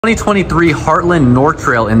2023 Heartland North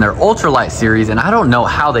Trail in their ultralight series, and I don't know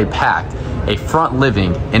how they packed a front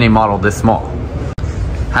living in a model this small.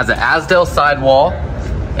 Has an Asdale sidewall,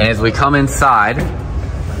 and as we come inside,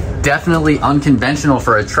 definitely unconventional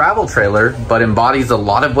for a travel trailer, but embodies a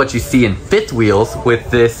lot of what you see in fifth wheels with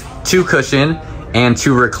this 2-cushion and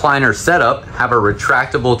 2-recliner setup. Have a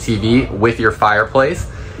retractable TV with your fireplace,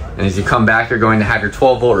 and as you come back, you're going to have your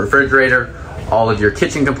 12-volt refrigerator, all of your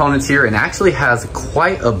kitchen components here, and actually has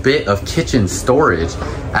quite a bit of kitchen storage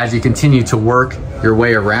as you continue to work your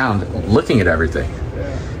way around looking at everything.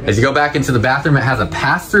 As you go back into the bathroom, it has a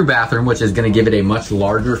pass-through bathroom, which is going to give it a much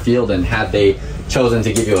larger feel than had they chosen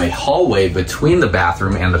to give you a hallway between the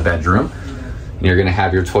bathroom and the bedroom. And you're going to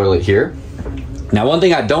have your toilet here. Now, one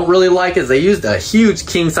thing I don't really like is they used a huge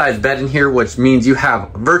king-size bed in here, which means you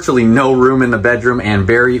have virtually no room in the bedroom and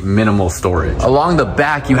very minimal storage. Along the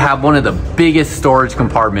back, you have one of the biggest storage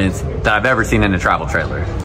compartments that I've ever seen in a travel trailer.